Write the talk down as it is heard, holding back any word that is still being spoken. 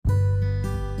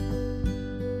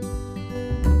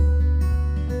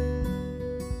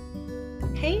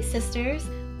sisters.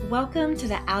 Welcome to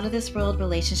the Out of This World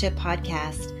Relationship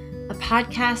Podcast, a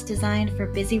podcast designed for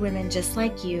busy women just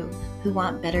like you who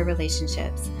want better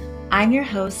relationships. I'm your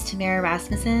host, Tamara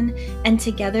Rasmussen, and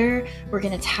together we're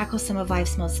going to tackle some of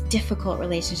life's most difficult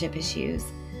relationship issues.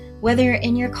 Whether you're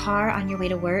in your car on your way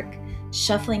to work,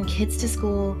 shuffling kids to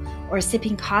school, or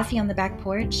sipping coffee on the back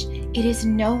porch, it is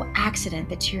no accident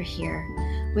that you're here.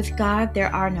 With God,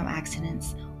 there are no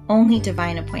accidents, only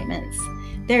divine appointments.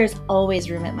 There is always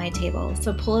room at my table,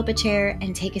 so pull up a chair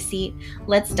and take a seat.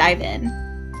 Let's dive in.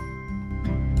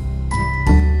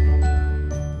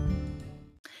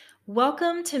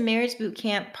 Welcome to Marriage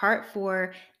Bootcamp Part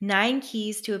 4, 9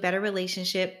 Keys to a Better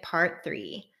Relationship, Part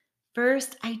 3.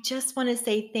 First, I just want to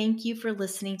say thank you for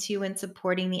listening to and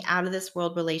supporting the Out of This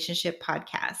World Relationship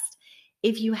podcast.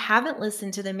 If you haven't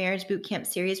listened to the Marriage Bootcamp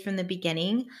series from the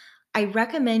beginning, I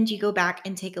recommend you go back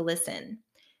and take a listen.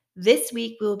 This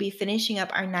week, we will be finishing up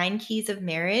our 9 keys of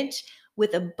marriage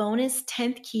with a bonus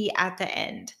 10th key at the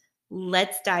end.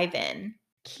 Let's dive in.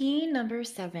 Key number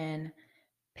 7,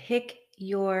 pick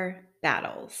your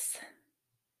battles.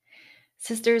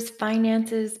 Sisters,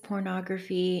 finances,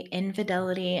 pornography,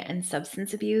 infidelity, and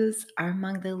substance abuse are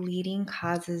among the leading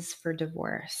causes for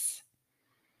divorce.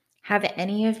 Have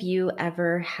any of you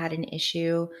ever had an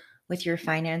issue with your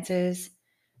finances?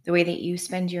 The way that you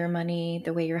spend your money,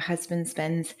 the way your husband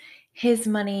spends his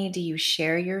money? Do you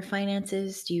share your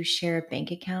finances? Do you share a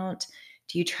bank account?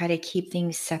 Do you try to keep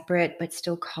things separate but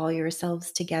still call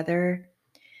yourselves together?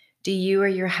 Do you or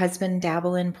your husband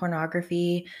dabble in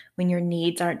pornography when your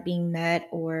needs aren't being met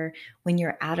or when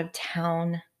you're out of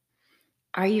town?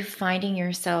 Are you finding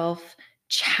yourself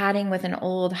chatting with an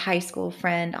old high school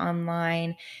friend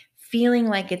online, feeling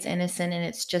like it's innocent and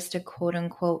it's just a quote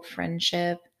unquote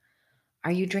friendship?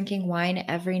 Are you drinking wine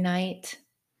every night,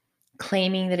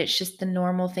 claiming that it's just the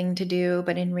normal thing to do,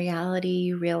 but in reality,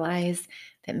 you realize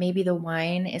that maybe the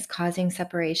wine is causing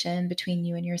separation between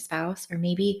you and your spouse, or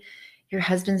maybe your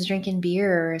husband's drinking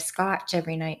beer or a scotch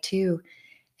every night too,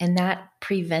 and that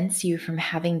prevents you from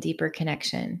having deeper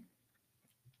connection.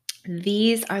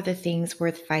 These are the things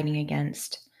worth fighting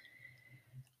against.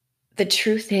 The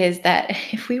truth is that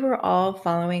if we were all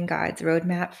following God's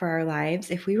roadmap for our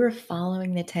lives, if we were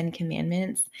following the 10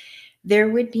 Commandments, there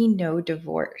would be no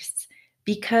divorce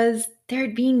because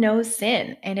there'd be no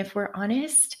sin. And if we're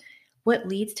honest, what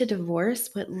leads to divorce,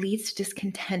 what leads to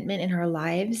discontentment in our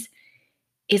lives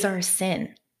is our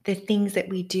sin, the things that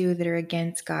we do that are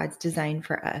against God's design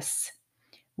for us.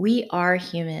 We are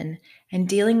human, and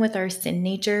dealing with our sin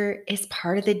nature is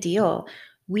part of the deal.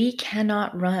 We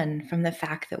cannot run from the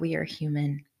fact that we are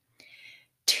human.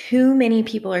 Too many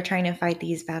people are trying to fight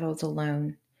these battles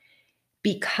alone.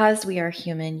 Because we are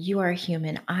human, you are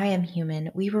human, I am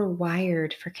human. We were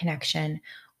wired for connection.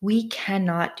 We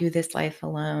cannot do this life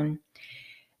alone.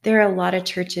 There are a lot of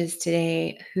churches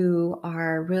today who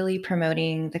are really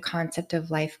promoting the concept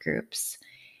of life groups.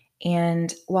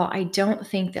 And while I don't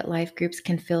think that life groups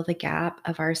can fill the gap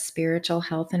of our spiritual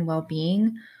health and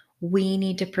well-being, we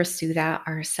need to pursue that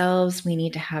ourselves. We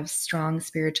need to have strong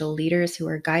spiritual leaders who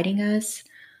are guiding us.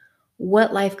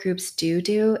 What life groups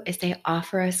do is they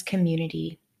offer us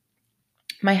community.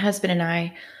 My husband and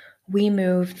I, we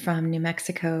moved from New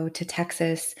Mexico to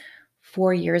Texas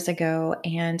 4 years ago,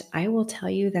 and I will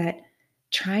tell you that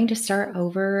trying to start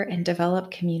over and develop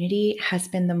community has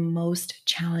been the most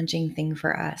challenging thing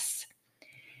for us.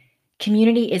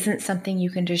 Community isn't something you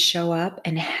can just show up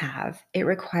and have. It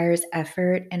requires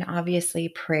effort and obviously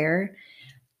prayer,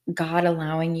 God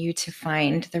allowing you to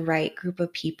find the right group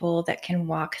of people that can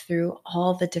walk through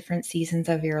all the different seasons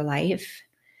of your life.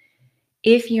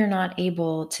 If you're not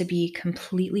able to be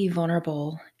completely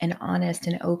vulnerable and honest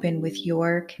and open with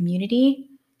your community,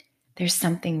 there's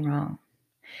something wrong,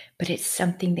 but it's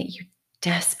something that you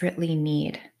desperately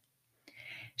need.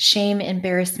 Shame,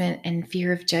 embarrassment, and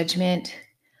fear of judgment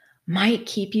might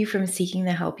keep you from seeking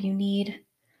the help you need.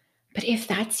 But if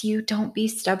that's you, don't be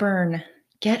stubborn.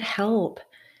 Get help.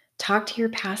 Talk to your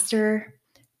pastor.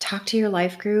 Talk to your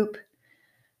life group.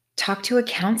 Talk to a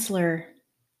counselor.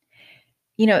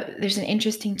 You know, there's an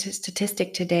interesting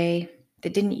statistic today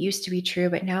that didn't used to be true,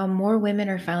 but now more women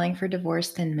are filing for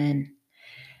divorce than men.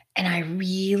 And I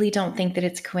really don't think that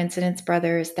it's coincidence,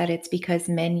 brothers, that it's because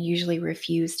men usually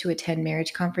refuse to attend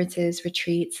marriage conferences,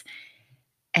 retreats,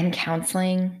 and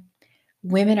counseling.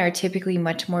 Women are typically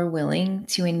much more willing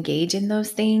to engage in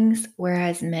those things,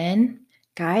 whereas men,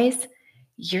 guys,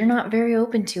 you're not very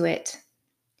open to it.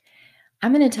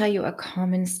 I'm going to tell you a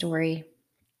common story.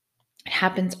 It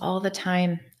happens all the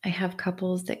time. I have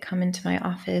couples that come into my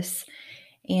office,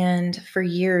 and for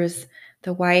years,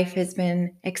 The wife has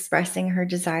been expressing her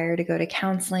desire to go to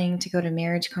counseling, to go to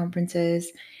marriage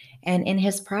conferences, and in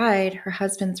his pride, her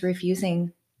husband's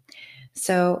refusing.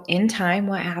 So, in time,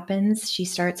 what happens? She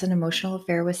starts an emotional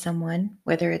affair with someone,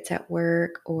 whether it's at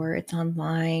work or it's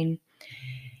online,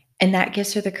 and that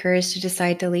gives her the courage to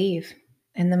decide to leave.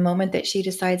 And the moment that she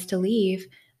decides to leave,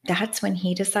 that's when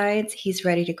he decides he's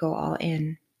ready to go all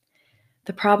in.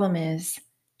 The problem is,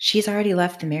 she's already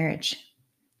left the marriage.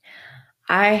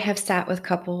 I have sat with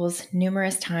couples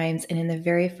numerous times, and in the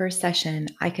very first session,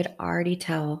 I could already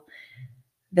tell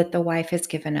that the wife has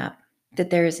given up, that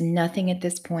there is nothing at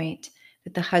this point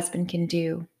that the husband can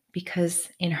do because,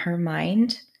 in her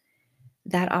mind,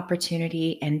 that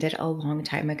opportunity ended a long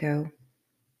time ago.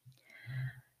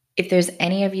 If there's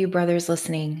any of you brothers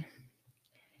listening,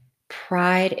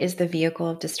 pride is the vehicle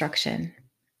of destruction.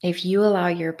 If you allow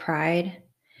your pride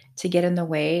to get in the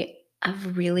way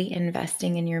of really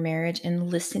investing in your marriage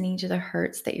and listening to the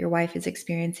hurts that your wife is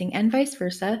experiencing, and vice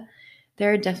versa,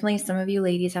 there are definitely some of you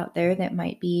ladies out there that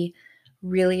might be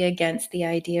really against the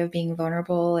idea of being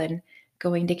vulnerable and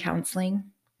going to counseling.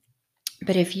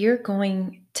 But if you're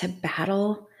going to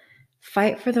battle,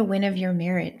 fight for the win of your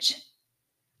marriage.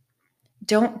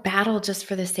 Don't battle just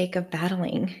for the sake of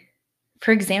battling.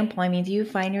 For example, do you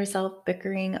find yourself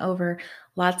bickering over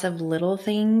lots of little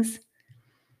things?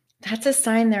 That's a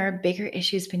sign there are bigger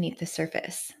issues beneath the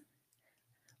surface.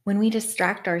 When we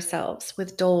distract ourselves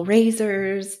with dull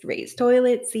razors, raised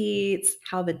toilet seats,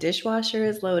 how the dishwasher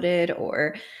is loaded,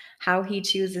 or how he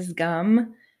chooses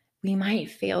gum, we might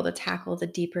fail to tackle the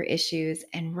deeper issues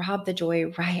and rob the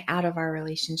joy right out of our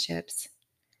relationships.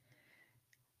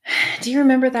 Do you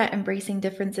remember that embracing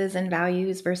differences in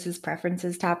values versus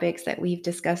preferences topics that we've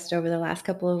discussed over the last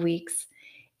couple of weeks?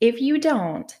 If you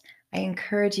don't, I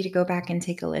encourage you to go back and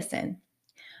take a listen.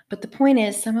 But the point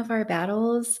is, some of our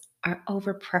battles are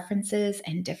over preferences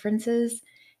and differences.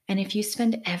 And if you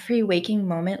spend every waking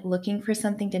moment looking for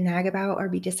something to nag about or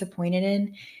be disappointed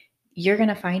in, you're going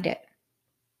to find it.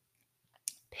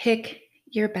 Pick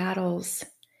your battles.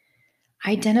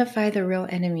 Identify the real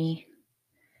enemy.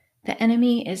 The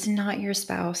enemy is not your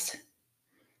spouse.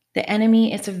 The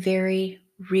enemy is a very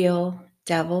real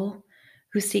devil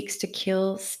who seeks to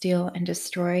kill, steal, and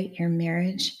destroy your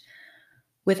marriage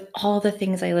with all the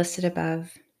things I listed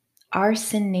above. Our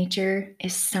sin nature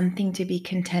is something to be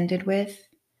contended with,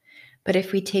 but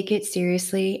if we take it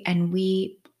seriously and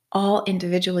we all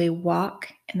individually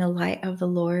walk in the light of the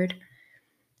Lord,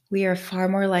 we are far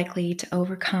more likely to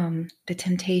overcome the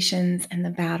temptations and the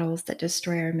battles that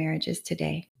destroy our marriages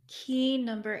today. Key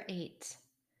number 8,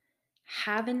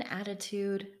 have an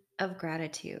attitude of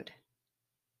gratitude.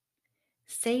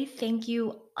 Say thank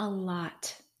you a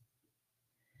lot.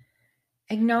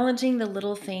 Acknowledging the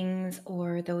little things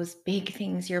or those big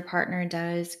things your partner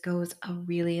does goes a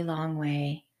really long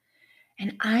way.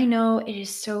 And I know it is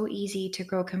so easy to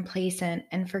grow complacent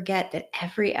and forget that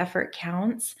every effort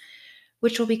counts,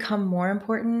 which will become more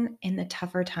important in the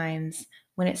tougher times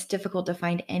when it's difficult to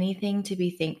find anything to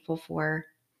be thankful for.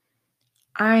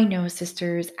 I know,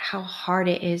 sisters, how hard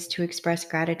it is to express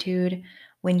gratitude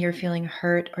when you're feeling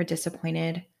hurt or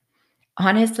disappointed.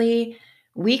 Honestly,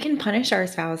 we can punish our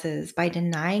spouses by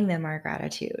denying them our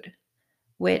gratitude,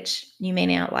 which you may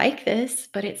not like this,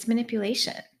 but it's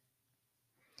manipulation.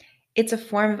 It's a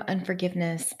form of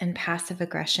unforgiveness and passive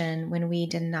aggression when we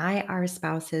deny our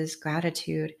spouses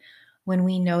gratitude when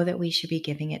we know that we should be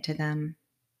giving it to them.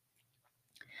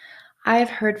 I've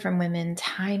heard from women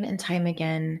time and time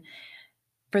again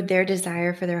for their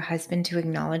desire for their husband to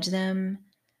acknowledge them.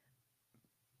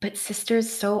 But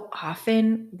sisters, so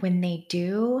often when they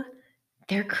do,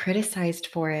 they're criticized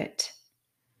for it.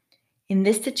 In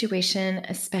this situation,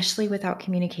 especially without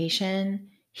communication,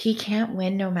 he can't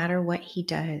win no matter what he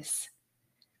does.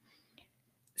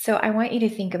 So I want you to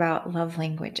think about love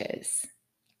languages.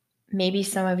 Maybe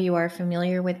some of you are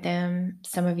familiar with them,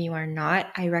 some of you are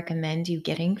not. I recommend you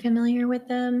getting familiar with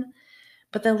them.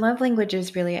 But the love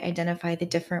languages really identify the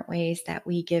different ways that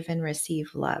we give and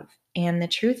receive love. And the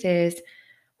truth is,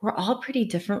 we're all pretty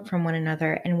different from one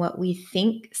another, and what we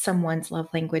think someone's love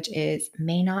language is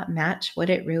may not match what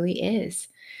it really is.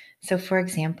 So, for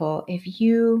example, if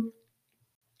you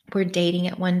were dating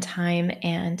at one time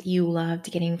and you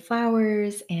loved getting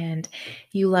flowers and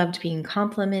you loved being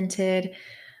complimented,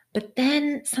 but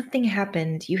then something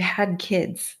happened. You had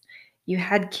kids. You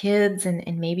had kids, and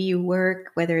maybe you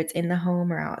work, whether it's in the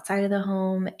home or outside of the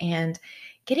home, and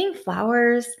getting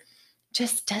flowers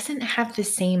just doesn't have the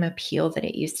same appeal that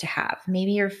it used to have.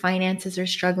 Maybe your finances are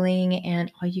struggling,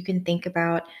 and all you can think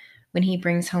about when he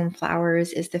brings home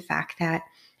flowers is the fact that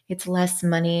it's less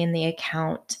money in the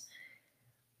account.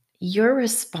 your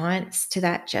response to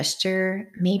that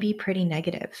gesture may be pretty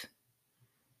negative.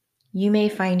 You may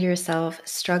find yourself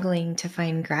struggling to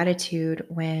find gratitude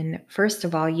when, first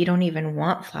of all, you don't even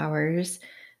want flowers.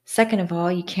 Second of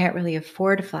all, you can't really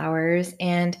afford flowers,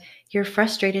 and you're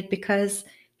frustrated because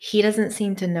he doesn't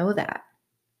seem to know that.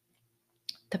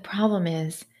 The problem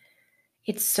is,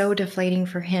 it's so deflating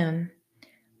for him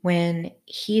when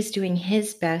he's doing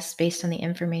his best based on the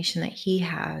information that he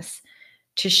has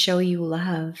to show you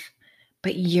love,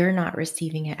 but you're not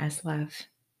receiving it as love.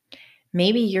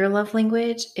 Maybe your love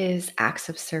language is acts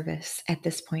of service at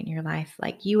this point in your life.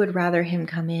 Like you would rather him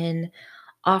come in,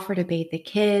 offer to bathe the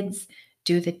kids,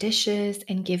 do the dishes,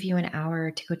 and give you an hour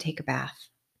to go take a bath.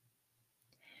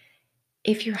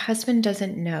 If your husband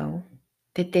doesn't know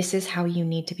that this is how you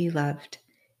need to be loved,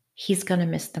 he's going to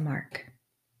miss the mark.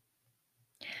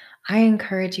 I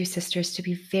encourage you, sisters, to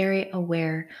be very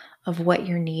aware of what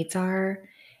your needs are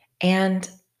and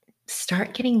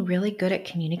start getting really good at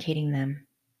communicating them.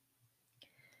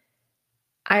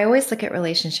 I always look at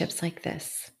relationships like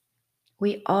this.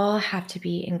 We all have to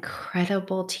be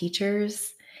incredible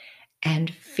teachers and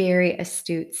very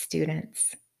astute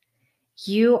students.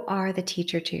 You are the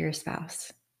teacher to your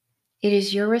spouse. It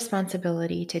is your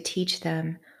responsibility to teach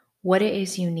them what it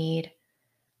is you need,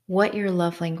 what your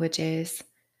love language is,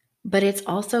 but it's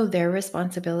also their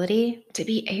responsibility to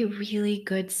be a really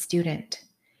good student.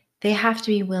 They have to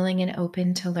be willing and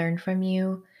open to learn from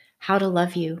you how to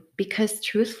love you, because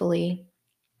truthfully,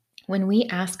 when we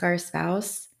ask our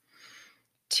spouse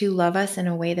to love us in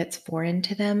a way that's foreign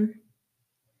to them,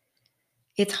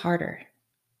 it's harder.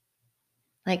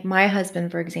 Like my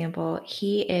husband, for example,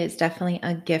 he is definitely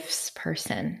a gifts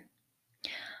person.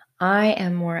 I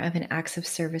am more of an acts of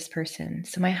service person.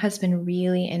 So my husband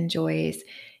really enjoys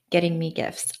getting me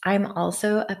gifts. I'm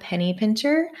also a penny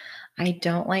pincher. I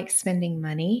don't like spending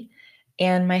money,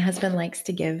 and my husband likes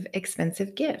to give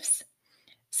expensive gifts.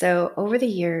 So over the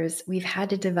years, we've had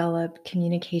to develop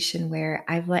communication where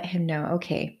I've let him know,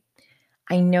 okay,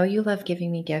 I know you love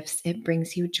giving me gifts. It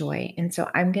brings you joy. And so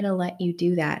I'm going to let you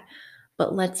do that.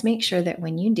 But let's make sure that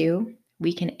when you do,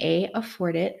 we can A,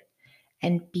 afford it,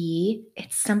 and B,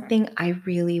 it's something I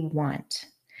really want.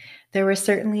 There were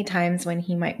certainly times when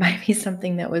he might buy me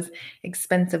something that was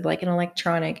expensive, like an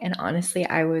electronic. And honestly,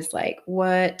 I was like,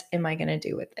 what am I going to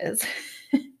do with this?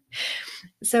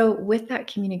 So, with that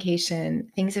communication,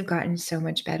 things have gotten so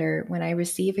much better. When I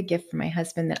receive a gift from my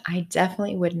husband that I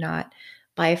definitely would not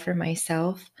buy for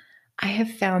myself, I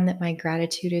have found that my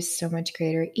gratitude is so much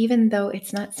greater, even though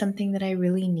it's not something that I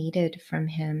really needed from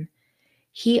him.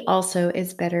 He also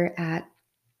is better at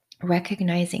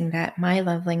recognizing that my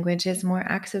love language is more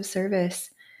acts of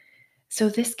service. So,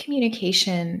 this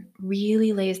communication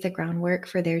really lays the groundwork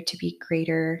for there to be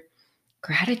greater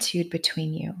gratitude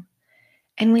between you.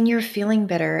 And when you're feeling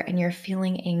bitter and you're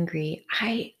feeling angry,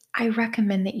 I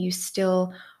recommend that you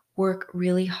still work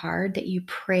really hard, that you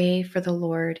pray for the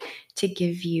Lord to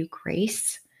give you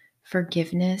grace,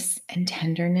 forgiveness, and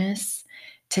tenderness,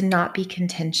 to not be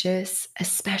contentious,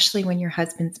 especially when your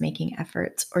husband's making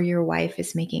efforts or your wife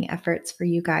is making efforts for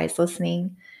you guys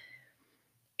listening.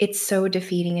 It's so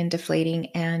defeating and deflating,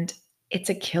 and it's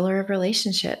a killer of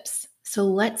relationships. So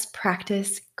let's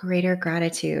practice greater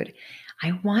gratitude.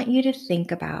 I want you to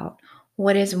think about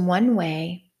what is one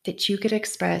way that you could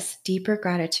express deeper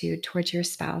gratitude towards your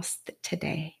spouse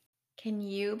today. Can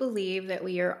you believe that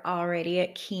we are already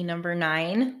at key number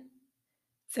 9?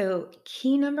 So,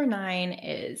 key number 9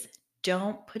 is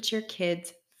don't put your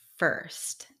kids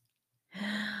first.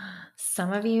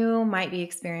 Some of you might be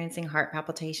experiencing heart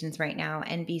palpitations right now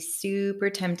and be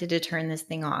super tempted to turn this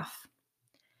thing off.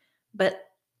 But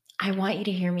I want you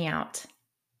to hear me out.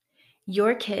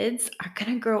 Your kids are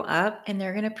going to grow up and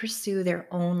they're going to pursue their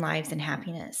own lives and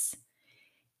happiness.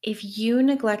 If you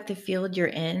neglect the field you're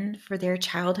in for their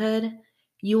childhood,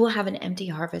 you will have an empty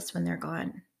harvest when they're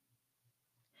gone.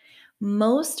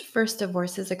 Most first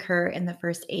divorces occur in the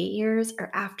first 8 years or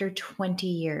after 20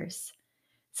 years.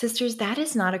 Sisters, that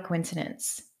is not a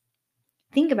coincidence.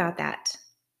 Think about that.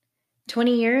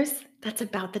 20 years, that's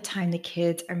about the time the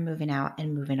kids are moving out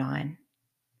and moving on.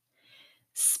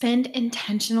 Spend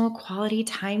intentional quality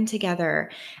time together.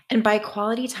 And by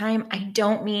quality time, I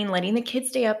don't mean letting the kids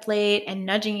stay up late and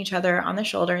nudging each other on the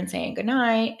shoulder and saying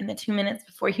goodnight in the 2 minutes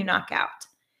before you knock out.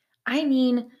 I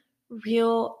mean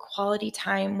real quality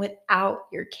time without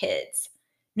your kids,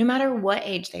 no matter what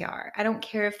age they are. I don't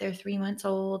care if they're 3 months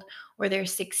old or they're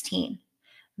 16.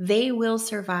 They will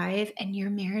survive and your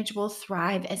marriage will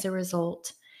thrive as a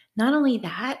result. Not only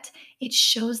that, it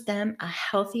shows them a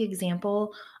healthy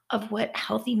example of what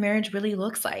healthy marriage really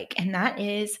looks like, and that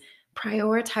is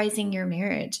prioritizing your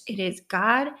marriage. It is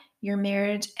God, your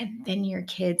marriage, and then your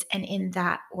kids, and in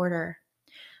that order.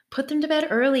 Put them to bed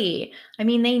early. I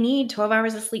mean, they need 12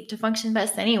 hours of sleep to function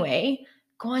best anyway.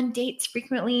 Go on dates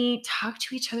frequently, talk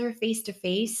to each other face to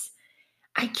face.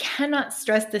 I cannot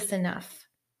stress this enough.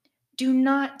 Do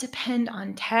not depend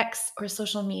on texts or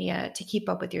social media to keep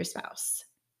up with your spouse.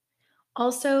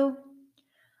 Also,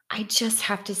 I just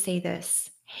have to say this,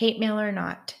 hate mail or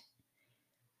not.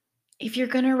 If you're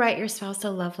going to write your spouse a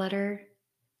love letter,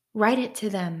 write it to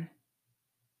them.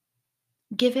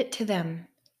 Give it to them.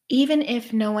 Even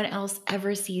if no one else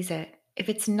ever sees it, if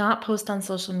it's not posted on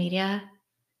social media,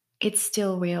 it's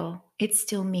still real. It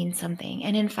still means something.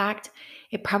 And in fact,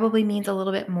 it probably means a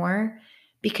little bit more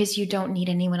because you don't need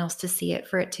anyone else to see it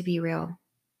for it to be real.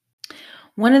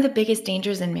 One of the biggest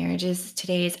dangers in marriages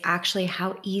today is actually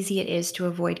how easy it is to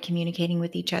avoid communicating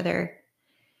with each other.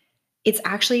 It's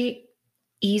actually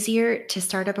easier to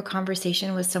start up a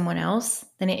conversation with someone else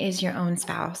than it is your own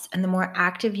spouse. And the more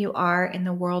active you are in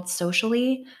the world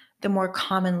socially, the more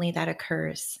commonly that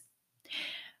occurs.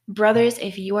 Brothers,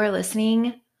 if you are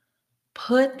listening,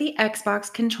 put the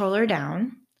Xbox controller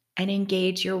down and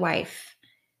engage your wife.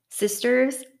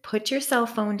 Sisters, put your cell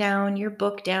phone down, your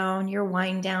book down, your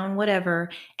wine down, whatever,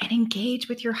 and engage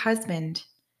with your husband.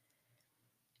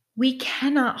 We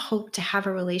cannot hope to have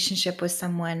a relationship with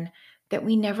someone that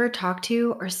we never talk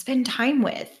to or spend time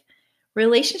with.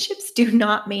 Relationships do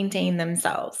not maintain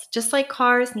themselves. Just like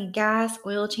cars need gas,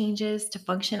 oil changes to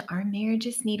function, our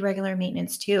marriages need regular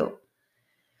maintenance too.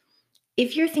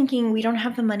 If you're thinking we don't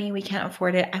have the money, we can't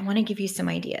afford it, I want to give you some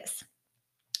ideas.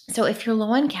 So if you're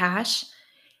low on cash,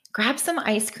 grab some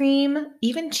ice cream,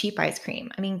 even cheap ice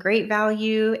cream. I mean, great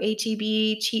value,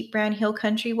 HEB, cheap brand, Hill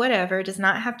Country, whatever. It does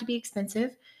not have to be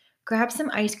expensive. Grab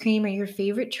some ice cream or your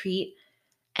favorite treat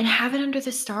and have it under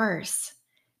the stars.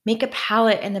 Make a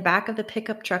pallet in the back of the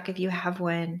pickup truck if you have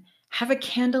one. Have a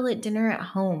candlelit dinner at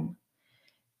home.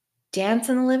 Dance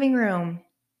in the living room.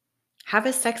 Have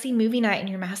a sexy movie night in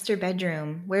your master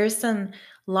bedroom. Wear some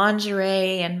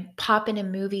lingerie and pop in a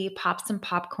movie, pop some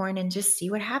popcorn, and just see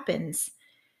what happens.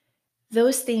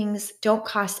 Those things don't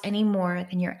cost any more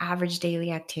than your average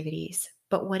daily activities.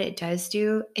 But what it does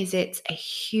do is it's a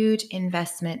huge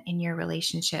investment in your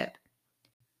relationship.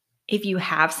 If you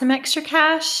have some extra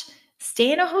cash,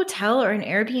 stay in a hotel or an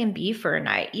Airbnb for a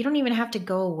night. You don't even have to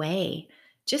go away.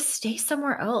 Just stay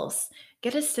somewhere else.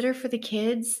 Get a sitter for the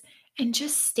kids and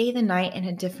just stay the night in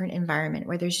a different environment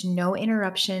where there's no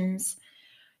interruptions.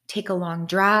 Take a long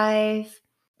drive,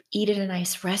 eat at a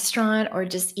nice restaurant, or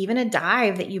just even a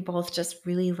dive that you both just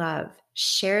really love.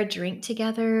 Share a drink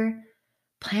together,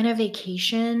 plan a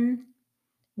vacation,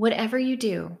 whatever you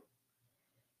do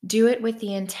it with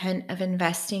the intent of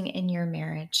investing in your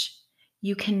marriage.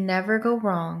 You can never go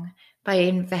wrong by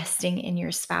investing in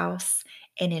your spouse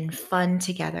and in fun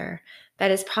together. That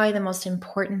is probably the most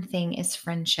important thing is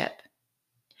friendship.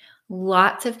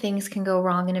 Lots of things can go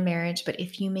wrong in a marriage, but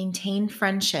if you maintain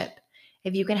friendship,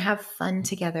 if you can have fun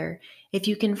together, if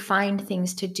you can find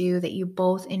things to do that you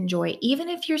both enjoy, even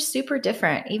if you're super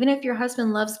different, even if your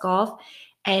husband loves golf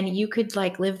and you could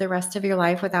like live the rest of your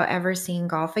life without ever seeing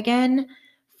golf again,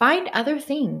 find other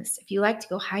things. If you like to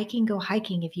go hiking, go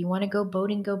hiking. If you want to go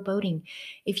boating, go boating.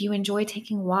 If you enjoy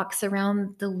taking walks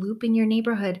around the loop in your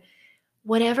neighborhood,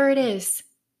 whatever it is,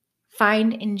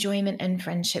 find enjoyment and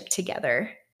friendship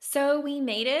together. So we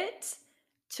made it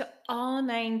to all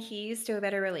 9 keys to a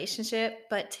better relationship,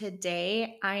 but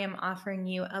today I am offering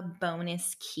you a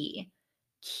bonus key.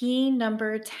 Key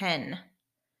number 10.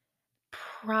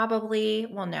 Probably,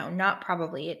 well, no, not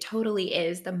probably. It totally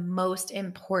is the most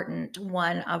important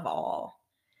one of all.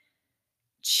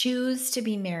 Choose to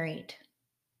be married.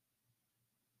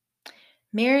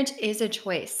 Marriage is a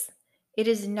choice. It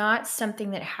is not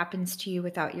something that happens to you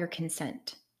without your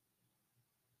consent.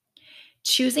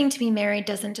 Choosing to be married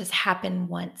doesn't just happen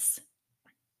once.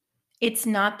 It's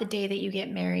not the day that you get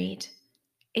married.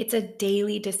 It's a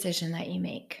daily decision that you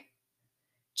make.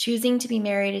 Choosing to be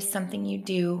married is something you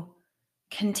do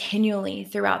continually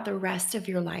throughout the rest of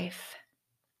your life.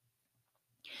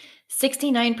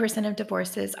 69% of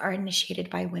divorces are initiated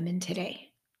by women today.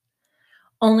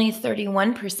 Only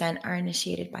 31% are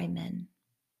initiated by men.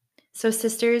 So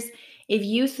sisters, if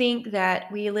you think that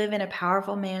we live in a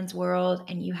powerful man's world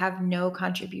and you have no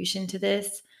contribution to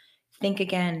this, think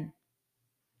again.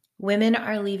 Women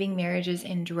are leaving marriages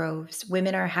in droves.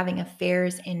 Women are having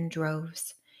affairs in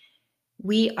droves.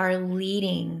 We are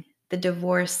leading the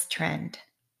divorce trend.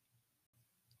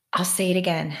 I'll say it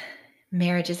again.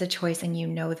 Marriage is a choice, and you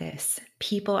know this.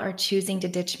 People are choosing to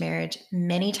ditch marriage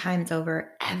many times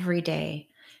over every day.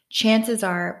 Chances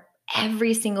are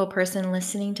Every single person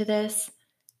listening to this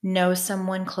knows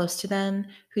someone close to them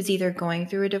who's either going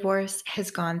through a divorce,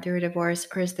 has gone through a divorce,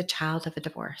 or is the child of a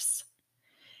divorce.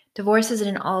 Divorce is at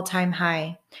an all-time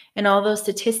high. And although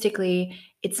statistically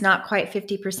it's not quite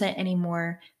 50%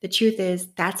 anymore, the truth is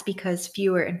that's because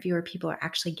fewer and fewer people are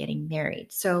actually getting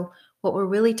married. So what we're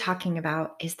really talking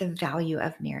about is the value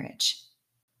of marriage.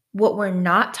 What we're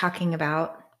not talking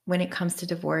about when it comes to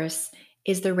divorce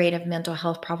is the rate of mental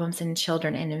health problems in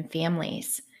children and in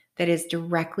families that is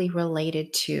directly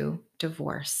related to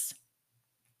divorce.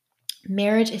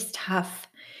 Marriage is tough.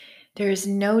 There's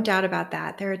no doubt about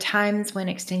that. There are times when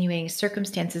extenuating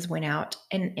circumstances went out,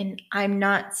 and I'm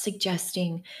not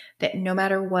suggesting that no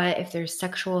matter what, if there's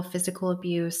sexual, physical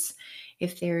abuse,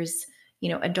 if there's,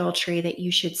 adultery, that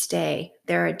you should stay.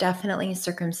 There are definitely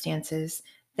circumstances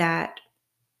that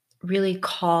really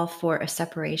call for a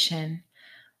separation.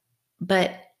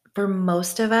 But for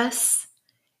most of us,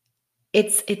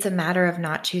 it's a matter of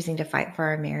not choosing to fight for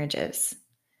our marriages.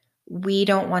 We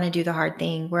don't want to do the hard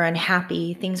thing. We're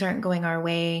unhappy. Things aren't going our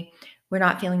way. We're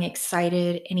not feeling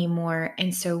excited anymore.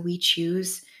 And so we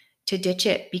choose to ditch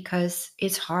it because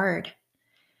it's hard.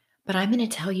 But I'm going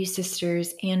to tell you,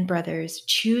 sisters and brothers,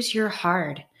 choose your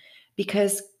hard,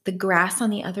 because the grass on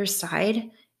the other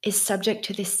side is subject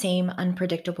to the same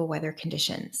unpredictable weather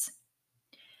conditions.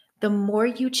 The more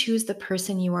you choose the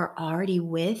person you are already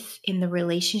with in the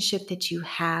relationship that you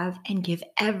have and give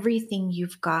everything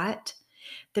you've got,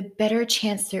 the better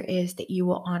chance there is that you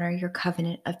will honor your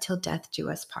covenant of till death do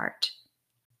us part.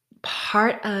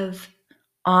 Part of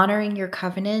honoring your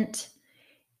covenant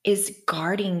is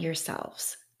guarding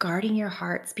yourselves, guarding your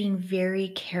hearts, being very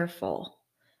careful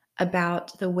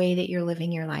about the way that you're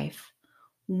living your life.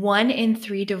 1 in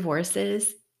 3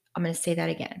 divorces, I'm going to say that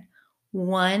again.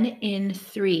 1 in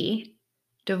 3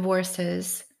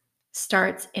 divorces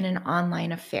starts in an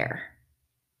online affair.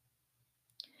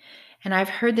 And I've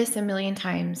heard this a million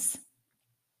times,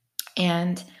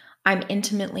 and I'm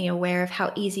intimately aware of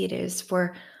how easy it is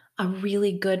for a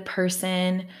really good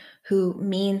person who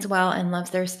means well and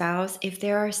loves their spouse, if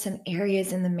there are some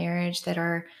areas in the marriage that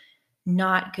are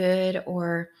not good,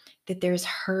 or that there's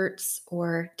hurts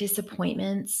or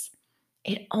disappointments,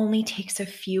 it only takes a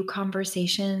few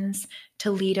conversations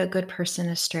to lead a good person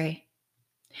astray.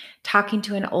 Talking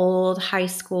to an old high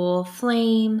school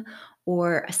flame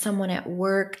or someone at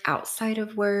work, outside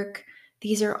of work,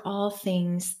 these are all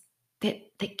things that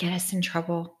get us in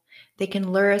trouble. They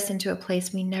can lure us into a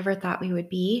place we never thought we would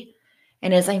be.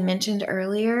 And as I mentioned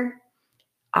earlier,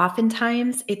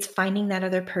 oftentimes it's finding that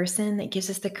other person that gives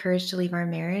us the courage to leave our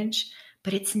marriage,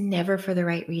 but it's never for the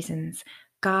right reasons.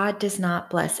 God does not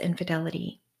bless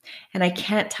infidelity. And I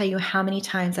can't tell you how many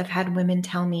times I've had women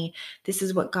tell me, this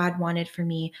is what God wanted for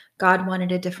me. God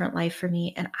wanted a different life for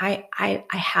me. And I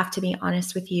have to be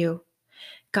honest with you.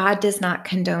 God does not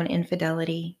condone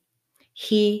infidelity.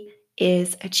 He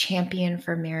is a champion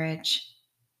for marriage.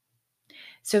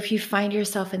 So if you find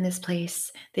yourself in this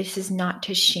place, this is not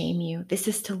to shame you. This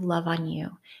is to love on you.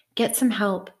 Get some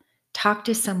help. Talk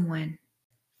to someone.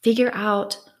 Figure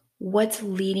out what's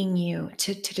leading you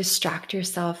to distract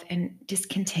yourself and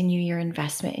discontinue your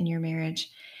investment in your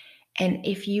marriage. And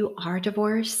if you are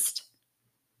divorced,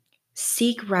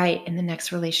 seek right in the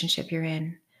next relationship you're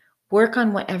in. Work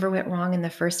on whatever went wrong in the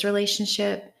first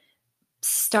relationship.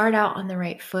 Start out on the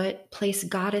right foot. Place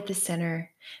God at the center.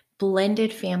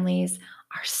 Blended families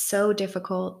are so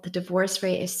difficult. The divorce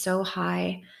rate is so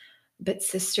high. But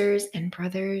sisters and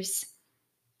brothers,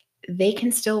 they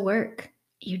can still work.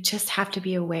 You just have to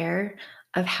be aware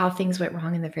of how things went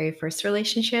wrong in the very first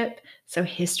relationship so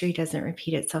history doesn't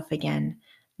repeat itself again.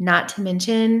 Not to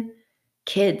mention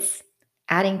kids.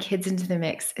 Adding kids into the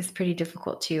mix is pretty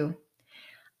difficult too.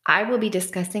 I will be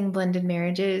discussing blended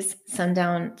marriages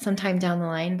sometime down the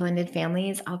line, blended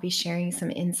families. I'll be sharing some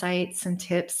insights, some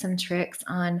tips, some tricks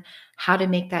on how to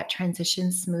make that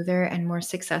transition smoother and more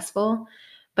successful.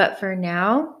 But for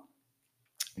now,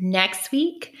 next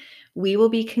week, we will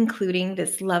be concluding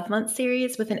this Love Month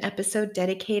series with an episode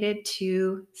dedicated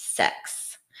to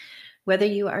sex. Whether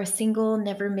you are single,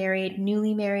 never married,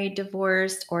 newly married,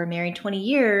 divorced, or married 20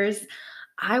 years,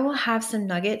 I will have some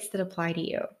nuggets that apply to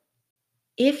you.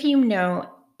 If you know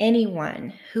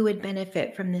anyone who would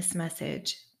benefit from this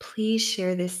message, please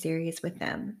share this series with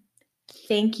them.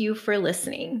 Thank you for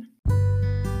listening.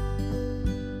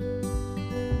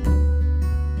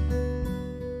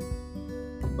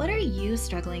 What are you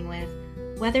struggling with?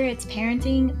 Whether it's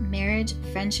parenting, marriage,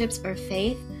 friendships, or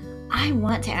faith, I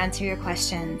want to answer your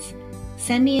questions.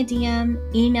 Send me a DM,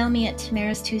 email me at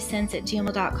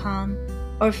tamarastwocents@gmail.com,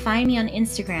 or find me on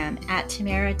Instagram at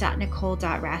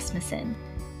tamara.nicole.rasmussen.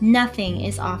 Nothing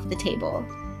is off the table.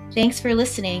 Thanks for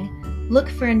listening. Look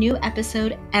for a new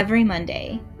episode every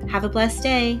Monday. Have a blessed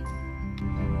day.